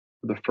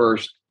 the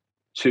first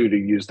two to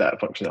use that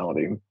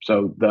functionality.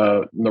 So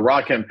the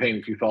raw campaign,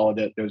 if you followed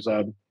it, there's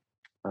a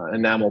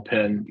enamel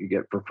pin you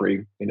get for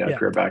free,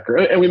 if you're a backer,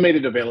 and we made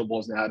it available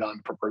as an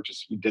add-on for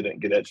purchase. If you didn't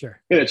get it, sure.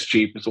 And it's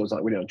cheap, so it's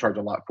not, we don't charge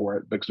a lot for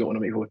it because we don't want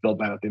to make people feel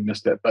bad if they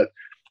missed it. But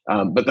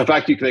the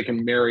fact they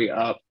can marry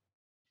up,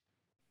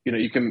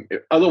 you can,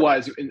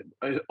 otherwise in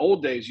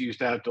old days you used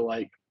to have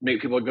to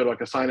make people go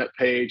to a sign up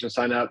page and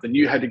sign up, then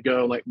you had to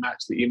go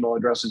match the email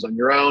addresses on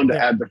your own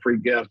to add the free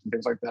gift and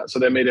things like that. So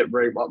they made it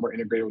a lot more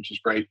integrated, which is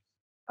great.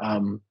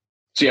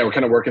 We're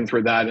kind of working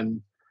through that,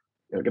 and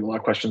getting a lot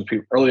of questions.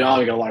 Early on,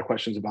 I got a lot of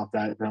questions about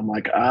that, and I'm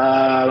like,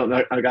 I don't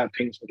know. I got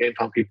pinged some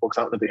GameFound people because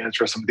I don't know the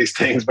answer to some of these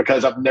things,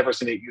 because I've never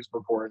seen it used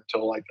before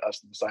until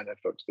us and the Cyanide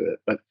folks did it.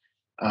 But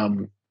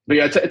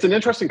yeah, it's an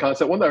interesting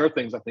concept. One of the other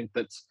things I think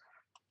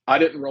I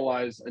didn't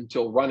realize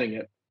until running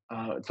it,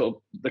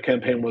 until the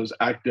campaign was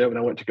active and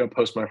I went to go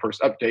post my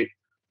first update.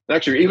 And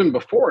actually, even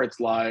before it's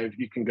live,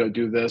 you can go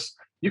do this.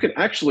 You can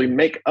actually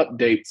make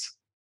updates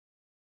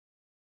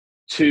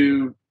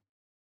to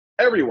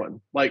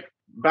everyone, like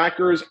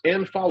backers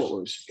and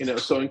followers.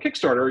 So in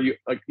Kickstarter,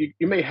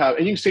 you may have,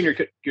 and you can see in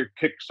your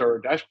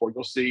Kickstarter dashboard,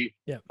 you'll see,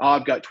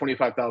 I've got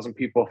 25,000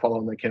 people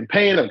following the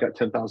campaign. I've got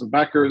 10,000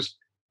 backers.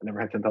 I never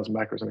had 10,000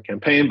 backers in a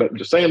campaign, but I'm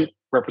just saying,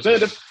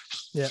 representative.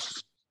 Yeah.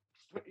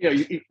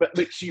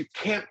 But you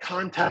can't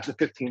contact the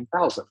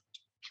 15,000.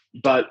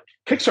 But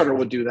Kickstarter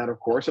would do that, of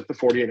course, at the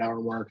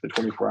 48-hour mark, the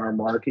 24-hour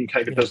mark. You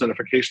kind of get those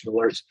notification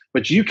alerts,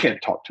 but you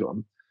can't talk to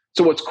them.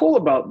 So what's cool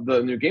about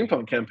the new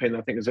GamePhone campaign,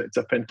 I think, is it's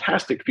a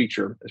fantastic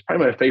feature. It's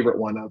probably my favorite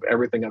one of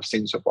everything I've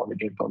seen so far on the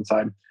GamePhone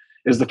side,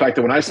 is the fact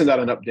that when I send out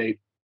an update,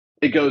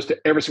 it goes to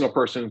every single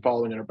person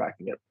following it or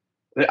backing it.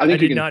 I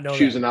think you can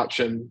choose an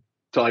option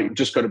to like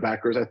just go to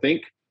backers, I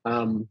think.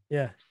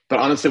 But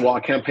honestly, while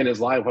a campaign is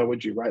live, why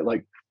would you, right?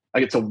 Like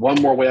it's a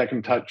one more way I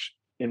can touch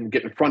and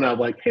get in front of,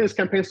 like, hey, this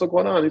campaign's still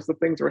going on. These are the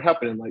things that are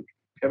happening. Like,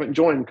 if you haven't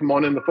joined, come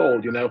on in the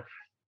fold, you know?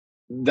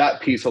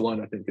 That piece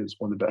alone, I think, is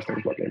one of the best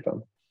things about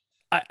GamePhone.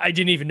 I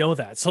didn't even know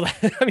that. So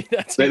I mean,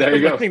 that's there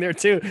you go. There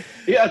too.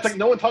 Yeah, it's like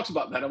no one talks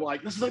about that. I'm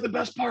like, this is like the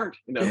best part.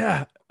 You know?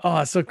 Yeah.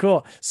 Oh, so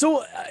cool.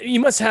 So you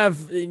must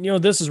have,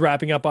 this is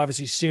wrapping up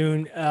obviously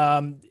soon.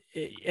 And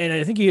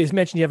I think you guys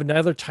mentioned you have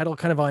another title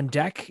kind of on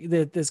deck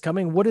that's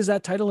coming. What is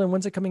that title and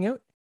when's it coming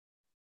out?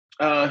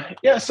 So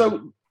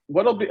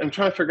I'm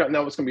trying to figure out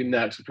now what's going to be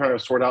next. I'm trying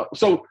to sort out.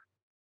 So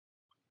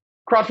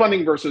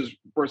crowdfunding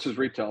versus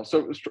retail.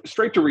 So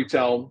straight to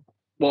retail.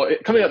 Well,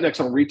 coming up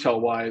next on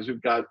retail wise,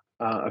 we've got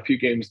a few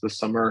games this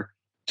summer.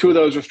 2 of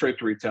those are straight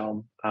to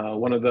retail.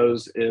 One of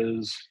those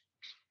is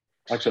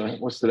actually,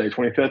 what's today?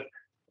 25th. Let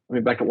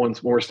me back up one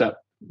more step.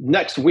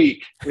 Next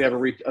week, we have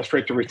a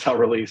straight to retail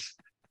release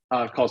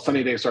called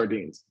Sunny Day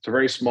Sardines. It's a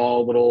very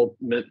small little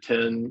mint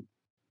tin,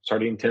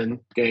 sardine tin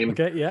game.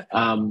 Okay, yeah.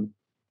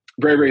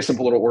 Very, very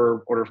simple little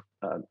order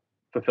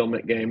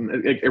fulfillment game.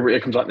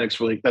 It comes out next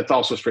week. That's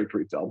also straight to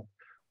retail.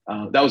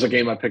 That was a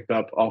game I picked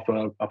up off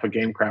a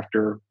Game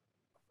Crafter.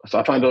 So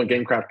I found it on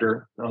Game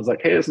Crafter, and I was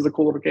like, "Hey, this is a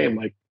cool little game.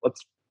 Like,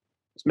 let's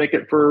make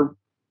it for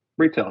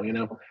retail." You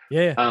know?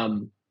 Yeah.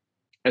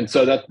 And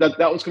so that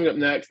one's coming up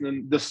next. And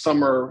then this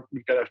summer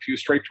we've got a few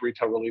straight to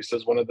retail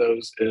releases. One of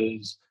those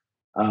is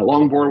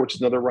Longboard, which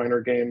is another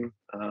Reiner game,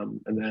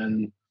 and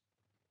then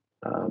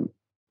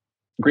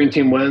Green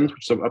Team Wins,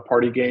 which is a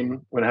party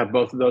game. We're gonna have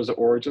both of those at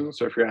Origins.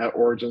 So if you're at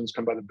Origins,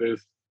 come by the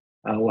booth.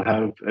 We'll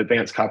have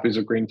advanced copies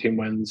of Green Team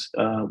Wins,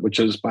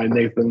 which is by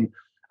Nathan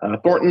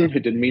Thornton,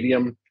 who did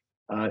Medium.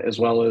 As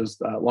well as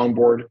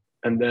Longboard.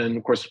 And then,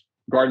 of course,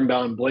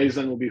 Gardenbound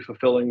Blazon will be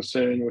fulfilling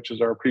soon, which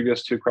is our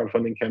previous 2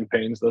 crowdfunding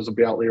campaigns. Those will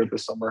be out later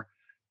this summer.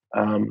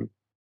 And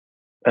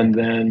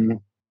then,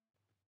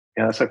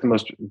 that's like the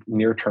most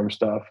near-term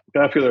stuff.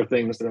 Got a few other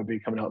things that will be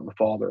coming out in the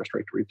fall that are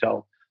straight to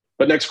retail.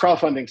 But next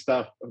crowdfunding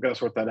stuff, I've got to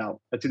sort that out.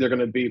 It's either going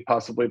to be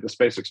possibly the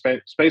Space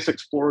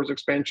Explorers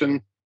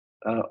expansion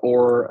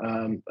or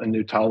a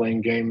new tile laying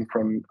game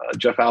from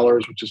Jeff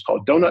Allers, which is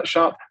called Donut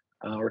Shop.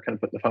 We're kind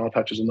of putting the final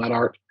touches on that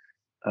art.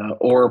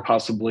 Or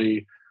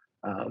possibly,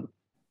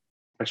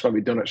 actually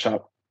might be Donut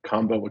Shop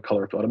combo with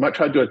Color Field. I might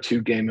try to do a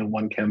 2-game in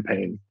 1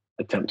 campaign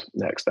attempt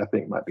next. I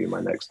think might be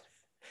my next.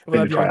 Will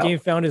that be on Game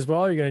Found as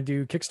well? Are you going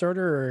to do Kickstarter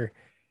or?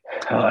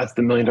 That's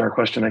the $1 million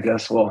question, I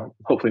guess. Well,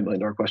 hopefully $1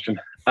 million question.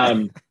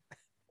 I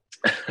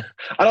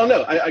don't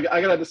know. I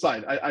got to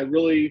decide. I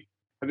really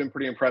have been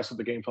pretty impressed with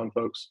the GameFound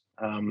folks.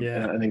 And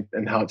I think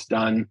and how it's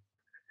done.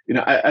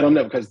 I don't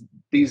know, because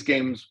these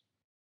games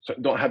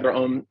don't have their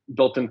own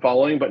built-in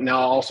following, but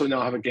now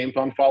have a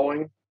GameFound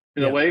following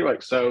in a way.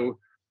 Like, so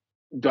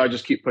do I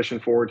just keep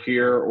pushing forward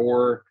here,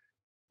 or,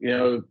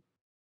 I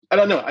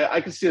don't know. I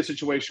can see a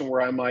situation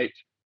where I might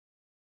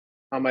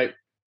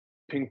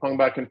ping pong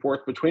back and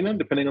forth between them,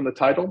 depending on the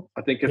title.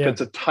 I think if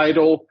it's a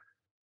title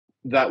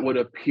that would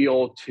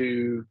appeal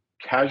to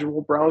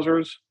casual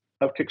browsers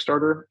of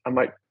Kickstarter, I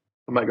might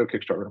go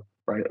Kickstarter,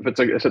 right? If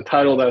it's a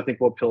title that I think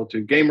will appeal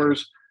to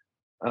gamers,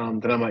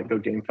 then I might go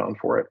GameFound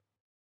for it.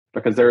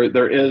 Because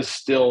there is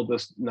still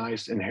this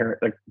nice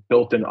inherent, like,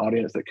 built-in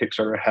audience that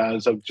Kickstarter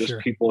has of just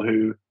people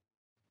who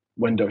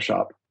window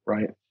shop,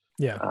 right?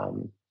 Yeah.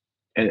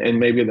 And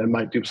maybe that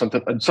might do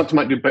something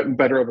might do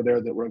better over there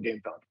that we're on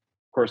GameFound.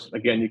 Of course,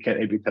 again, you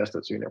can't A/B test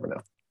it, so you never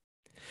know.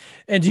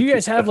 And do you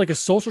guys have like a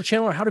social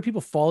channel, or how do people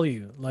follow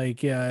you?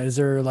 Like, is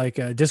there like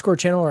a Discord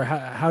channel, or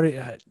how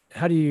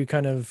do you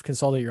kind of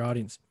consolidate your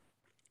audience?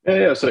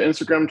 Yeah. So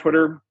Instagram,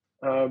 Twitter.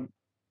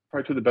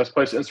 Probably to the best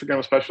place, Instagram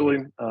especially.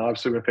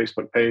 Obviously, we have a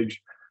Facebook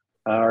page.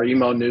 Our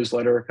email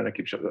newsletter kind of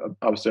keeps you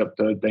obviously up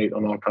to date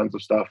on all kinds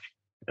of stuff.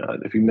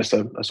 If you miss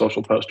a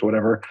social post or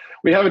whatever.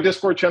 We have a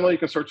Discord channel. You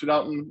can search it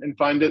out and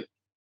find it.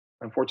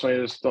 Unfortunately,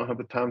 I just don't have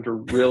the time to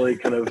really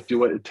kind of do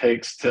what it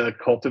takes to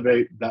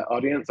cultivate that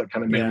audience. I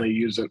kind of mainly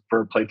use it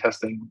for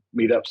playtesting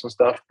meetups and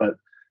stuff. But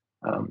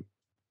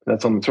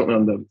that's certainly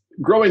on the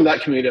growing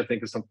that community, I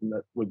think, is something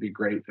that would be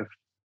great if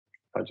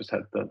I just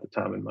had the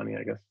time and money,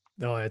 I guess.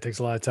 No, it takes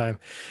a lot of time.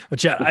 But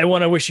Chad, I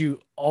want to wish you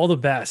all the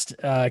best.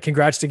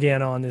 Congrats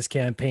again on this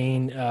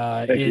campaign.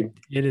 It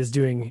is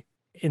doing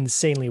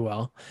insanely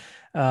well.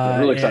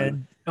 Really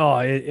excited.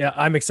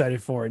 I'm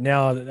excited for it.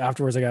 Now,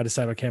 afterwards, I got to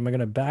decide, okay, am I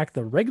going to back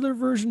the regular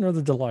version or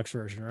the deluxe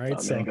version, right?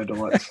 Man, go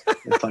deluxe.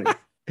 It's like,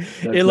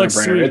 it looks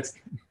sweet.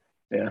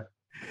 Yeah.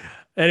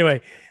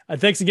 Anyway,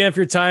 thanks again for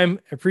your time.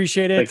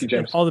 Appreciate it. Thank you,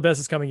 James. All the best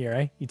this coming year,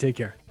 eh? You take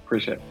care.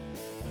 Appreciate it.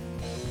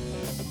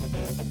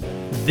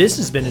 This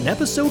has been an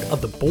episode of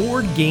the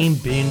Board Game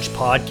Binge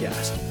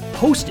podcast,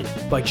 hosted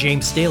by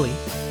James Staley,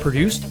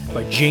 produced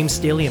by James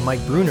Staley and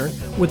Mike Bruner,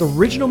 with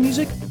original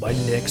music by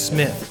Nick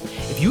Smith.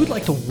 If If you would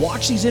like to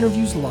watch these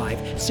interviews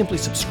live, simply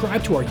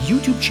subscribe to our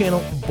YouTube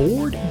channel,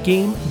 Board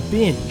Game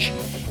Binge,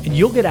 and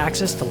you'll get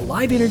access to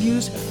live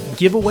interviews,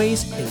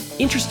 giveaways,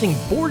 and interesting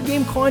board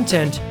game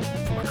content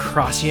from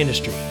across the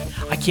industry.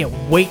 I can't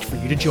wait for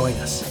you to join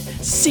us.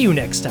 See you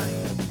next time.